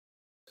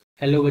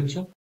Hello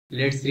बच्चों,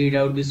 let's read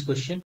out this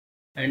question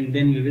and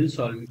then we will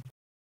solve it.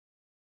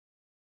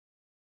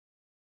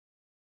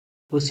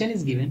 Question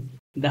is given: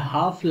 the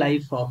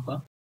half-life of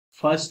a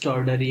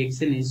first-order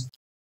reaction is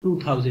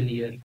 2000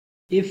 years.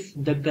 If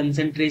the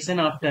concentration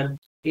after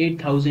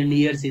 8000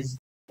 years is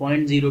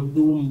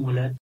 0.02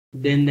 molar,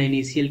 then the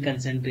initial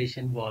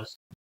concentration was.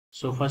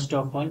 So first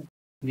of all,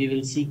 we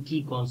will see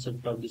key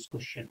concept of this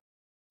question.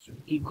 So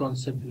key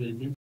concept will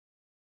be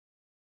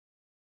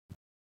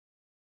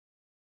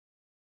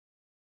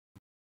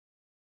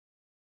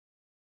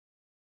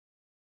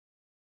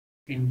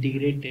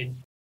integrated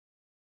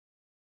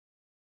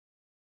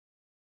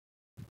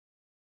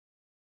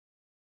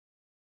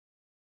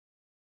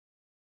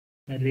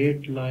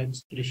rate law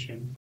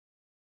expression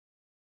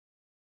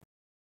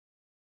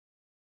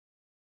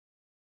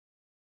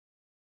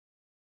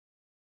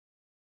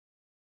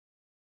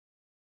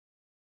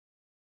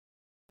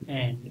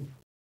and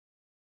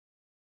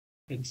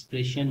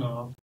expression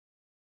of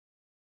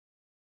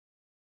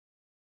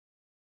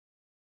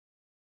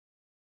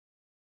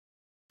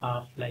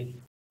half-life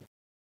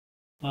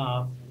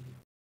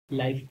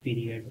half-life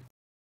period.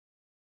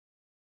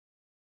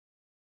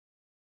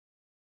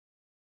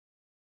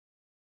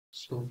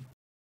 So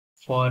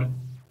for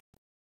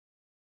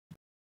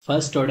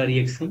first order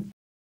reaction,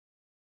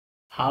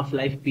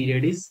 half-life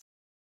period is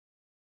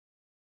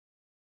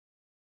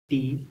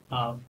T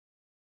half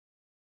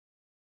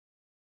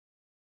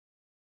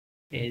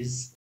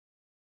is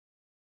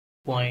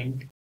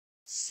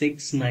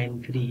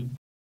 0.693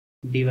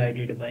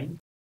 divided by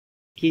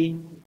K.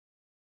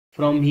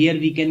 From here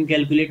we can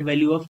calculate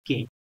value of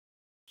K.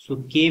 So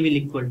K will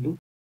equal to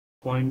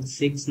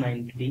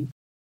 0.693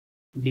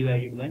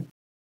 divided by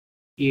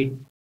 8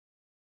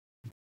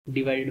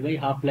 divided by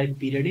half-life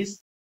period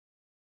is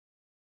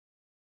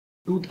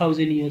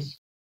 2000 years.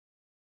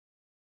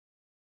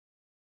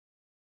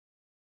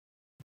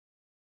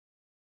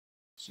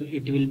 So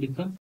it will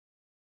become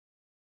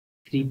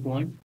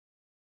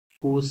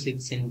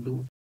 3.46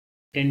 into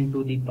 10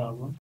 to the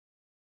power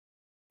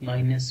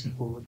minus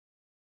 4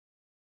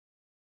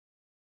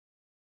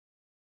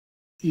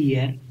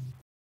 year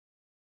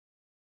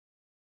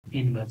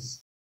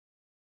inverse.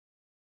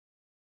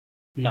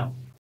 Now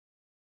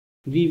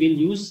we will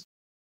use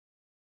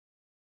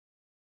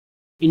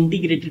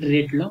integrated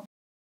rate law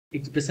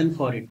expression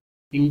for it.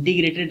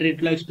 Integrated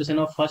rate law expression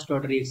of first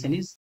order reaction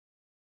is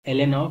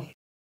ln of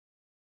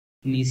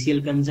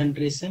initial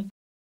concentration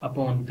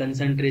upon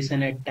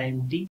concentration at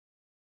time t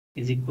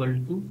is equal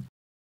to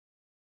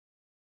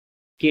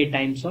k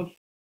times of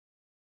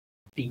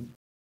t.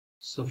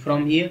 So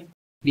from here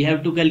we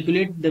have to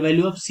calculate the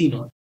value of C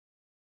naught.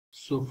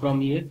 So from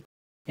here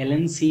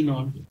ln C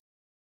naught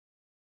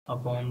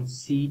upon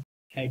C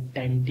at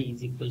time t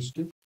is equals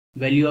to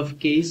value of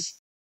k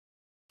is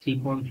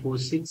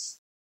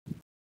 3.46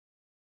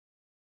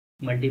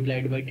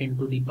 multiplied by 10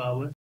 to the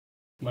power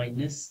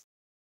minus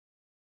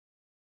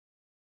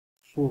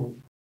 4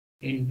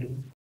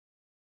 into,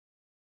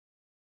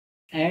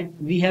 and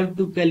we have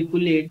to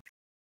calculate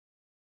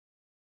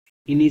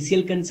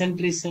initial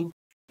concentration,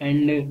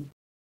 and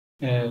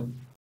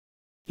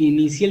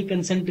initial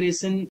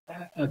concentration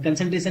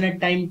at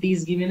time t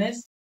is given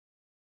as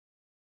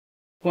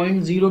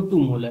 0.02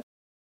 molar.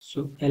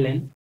 So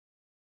ln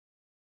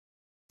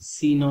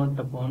C naught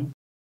upon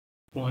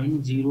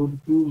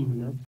 0.02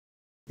 molar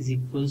is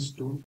equals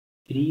to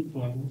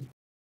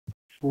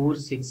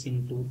 3.46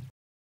 into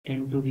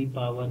 10 to the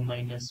power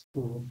minus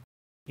 4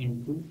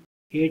 into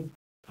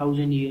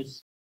 8000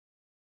 years.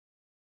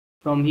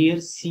 From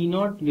here C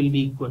naught will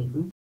be equal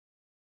to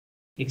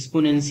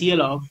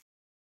exponential of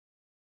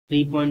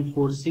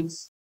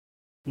 3.46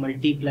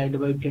 multiplied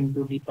by 10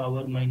 to the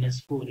power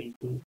minus 4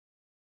 into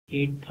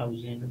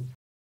 8000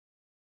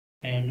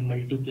 and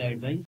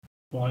multiplied by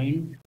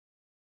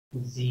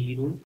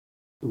 0.02.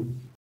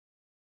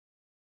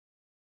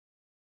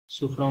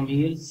 So from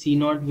here C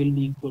naught will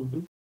be equal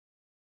to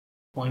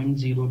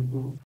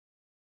 0.02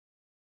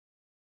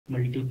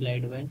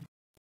 multiplied by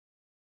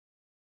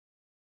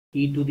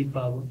e to the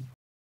power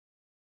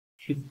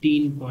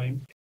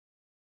 15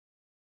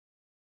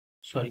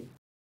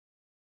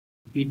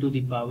 e to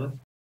the power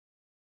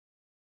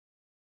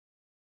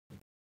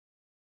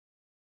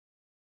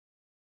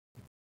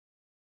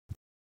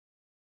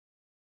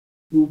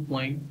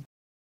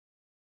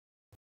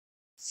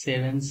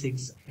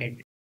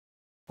 2.768.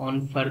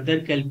 On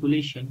further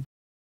calculation,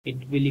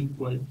 it will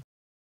equal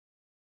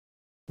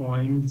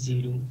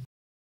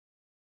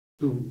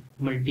 0.02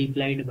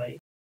 multiplied by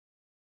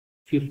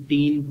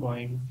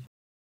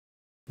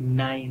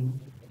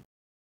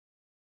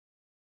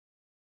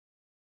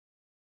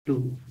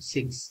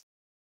 15.926.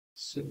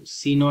 So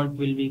C naught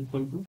will be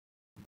equal to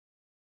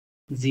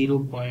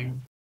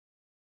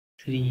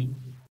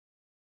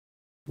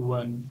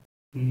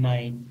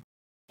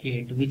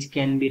 0.3198, which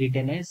can be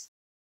written as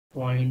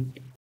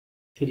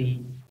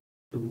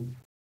 0.32.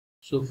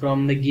 So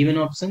from the given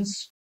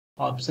options,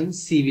 option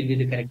C will be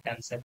the correct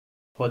answer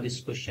for this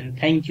question.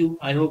 Thank you.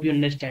 I hope you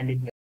understand it well.